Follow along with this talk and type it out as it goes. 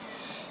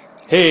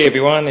Hey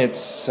everyone,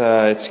 it's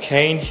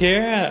Kane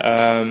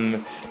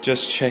here.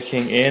 Just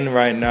checking in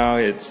right now.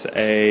 It's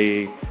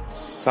a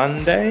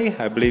Sunday.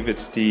 I believe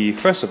it's the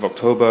 1st of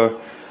October.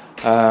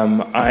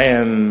 I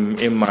am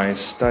in my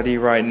study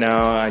right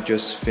now. I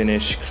just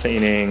finished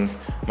cleaning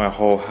my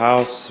whole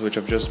house, which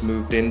I've just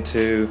moved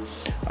into.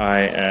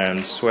 I am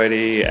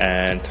sweaty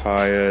and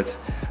tired,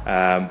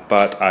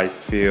 but I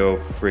feel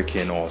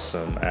freaking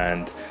awesome.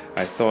 And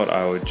I thought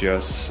I would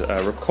just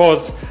record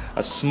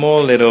a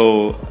small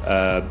little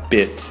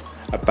bit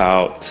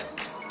about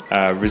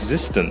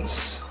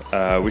resistance,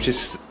 which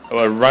is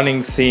a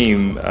running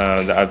theme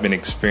that I've been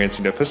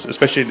experiencing,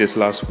 especially this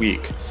last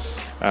week,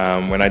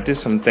 when I did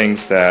some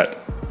things that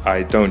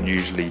I don't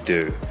usually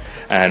do.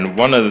 And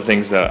one of the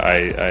things that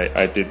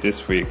I did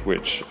this week,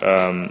 which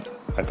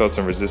I felt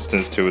some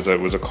resistance to,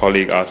 was a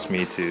colleague asked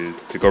me to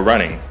go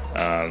running,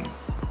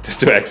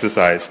 to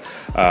exercise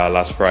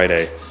last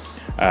Friday.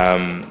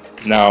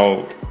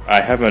 Now, I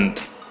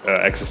haven't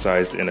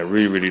exercised in a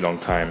really, really long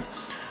time.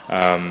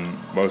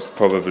 Most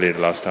probably the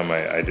last time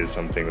I did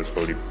something was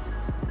probably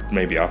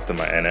maybe after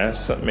my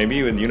NS, maybe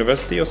in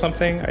university or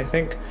something, I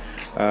think.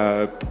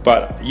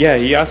 But yeah,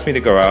 he asked me to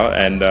go out,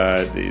 and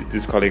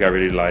this colleague I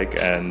really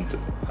like, and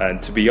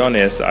to be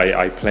honest,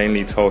 I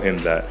plainly told him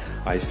that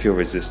I feel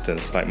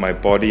resistance. Like my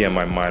body and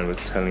my mind was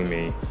telling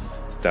me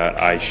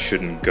that I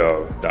shouldn't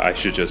go, that I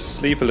should just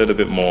sleep a little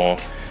bit more,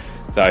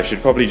 that I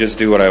should probably just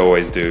do what I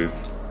always do,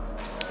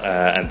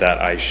 and that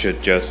I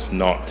should just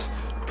not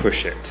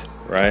push it,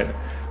 right?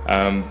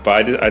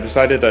 But I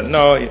decided that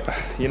no,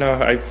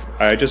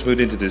 I just moved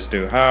into this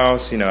new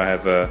house. I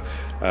have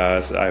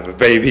a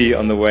baby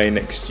on the way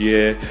next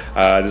year.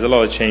 There's a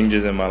lot of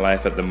changes in my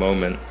life at the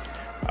moment.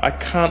 I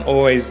can't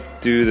always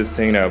do the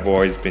thing that I've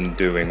always been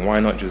doing.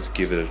 Why not just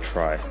give it a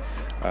try?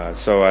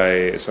 So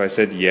I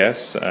said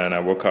yes, and I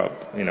woke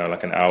up,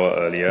 like an hour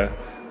earlier.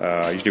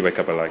 I usually wake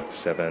up at like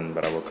 7,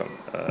 but I woke up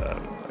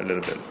a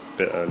little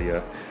bit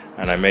earlier,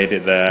 and I made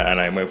it there, and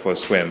I went for a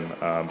swim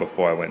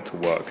before I went to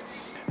work.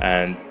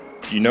 And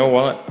you know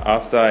what?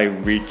 After I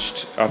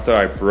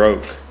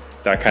broke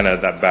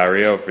that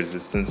barrier of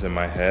resistance in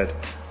my head,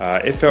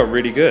 it felt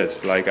really good.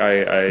 Like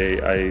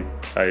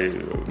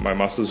my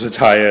muscles were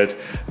tired,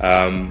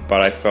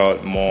 but I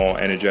felt more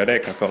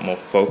energetic. I felt more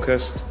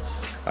focused.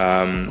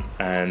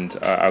 And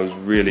I was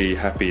really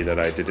happy that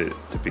I did it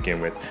to begin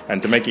with.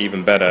 And to make it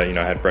even better,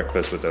 I had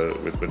breakfast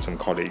with some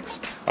colleagues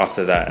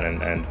after that,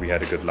 and we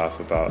had a good laugh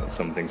about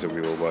some things that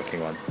we were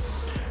working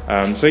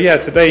on. So yeah,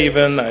 today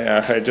even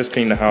I just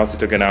cleaned the house. It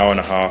took an hour and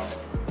a half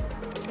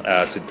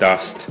to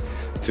dust,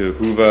 to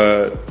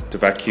hoover, to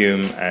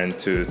vacuum, and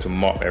to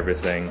mop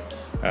everything,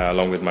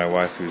 along with my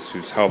wife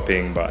who's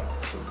helping, but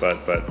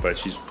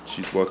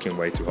she's working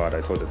way too hard.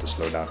 I told her to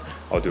slow down.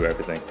 I'll do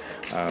everything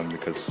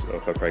because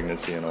of her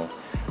pregnancy and all.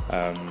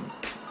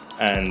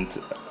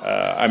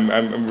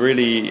 I'm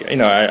really,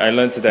 I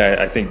learned today,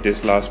 I think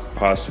this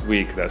past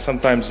week, that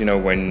sometimes,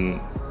 when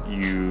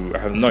you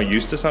are not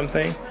used to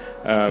something,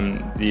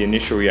 the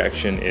initial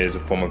reaction is a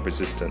form of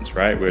resistance,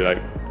 right?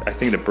 I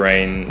think the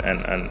brain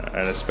and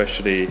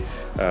especially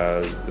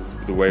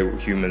the way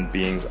human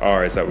beings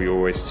are is that we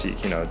always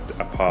seek, a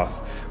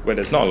path where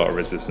there's not a lot of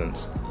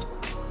resistance.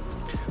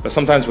 But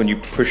sometimes when you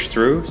push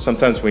through,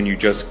 sometimes when you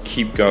just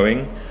keep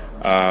going,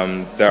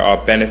 there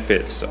are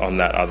benefits on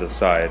that other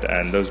side,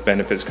 and those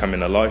benefits come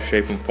in a lot of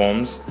shape and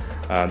forms.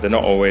 They're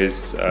not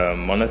always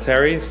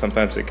monetary.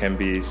 Sometimes it can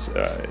be,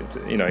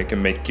 it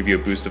can give you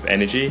a boost of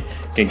energy.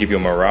 It can give you a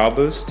morale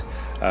boost.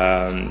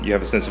 You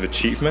have a sense of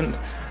achievement.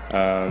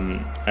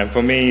 And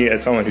for me,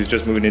 as someone who's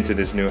just moved into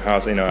this new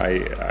house,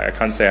 I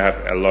can't say I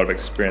have a lot of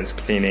experience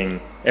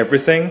cleaning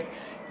everything.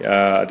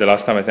 The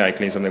last time I think I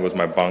cleaned something was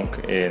my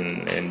bunk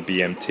in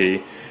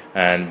BMT,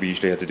 and we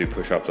usually had to do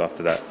push-ups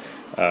after that,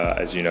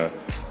 as you know.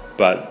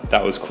 But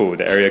that was cool.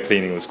 The area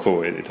cleaning was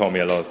cool. It taught me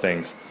a lot of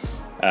things.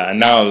 And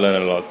now I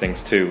learn a lot of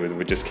things too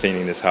with just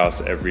cleaning this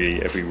house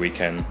every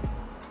weekend.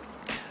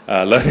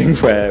 Learning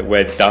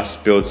where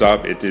dust builds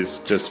up, it is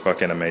just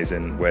fucking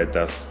amazing. Where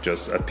dust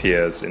just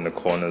appears in the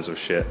corners of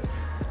shit,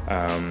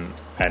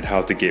 and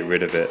how to get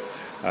rid of it.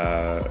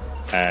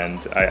 And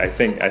I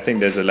think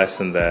there's a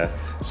lesson there.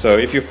 So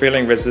if you're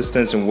feeling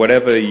resistance in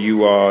whatever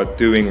you are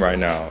doing right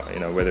now,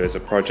 whether it's a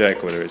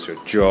project, whether it's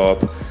your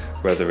job,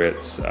 whether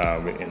it's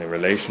in a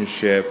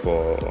relationship,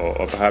 or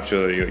perhaps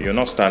you're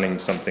not starting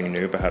something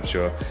new, perhaps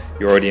you're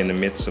already in the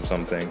midst of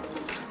something.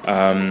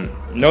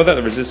 Know that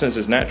the resistance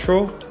is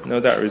natural. Know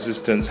that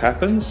resistance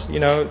happens.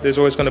 There's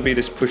always going to be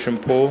this push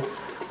and pull.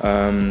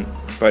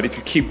 But if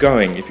you keep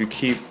going,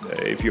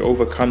 if you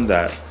overcome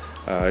that,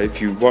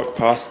 if you walk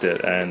past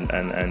it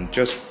and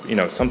just,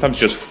 sometimes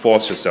just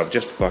force yourself,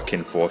 just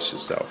fucking force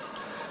yourself.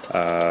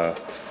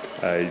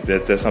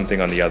 There's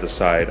something on the other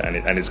side,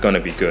 and it's going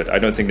to be good. I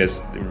don't think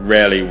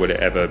rarely will it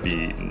ever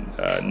be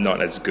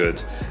not as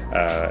good.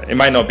 It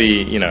might not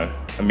be,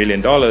 $1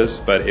 million,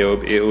 but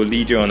it will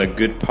lead you on a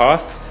good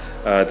path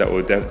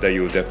that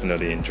you will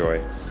definitely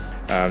enjoy.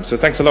 So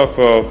thanks a lot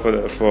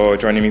for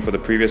joining me for the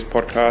previous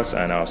podcast,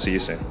 and I'll see you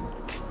soon.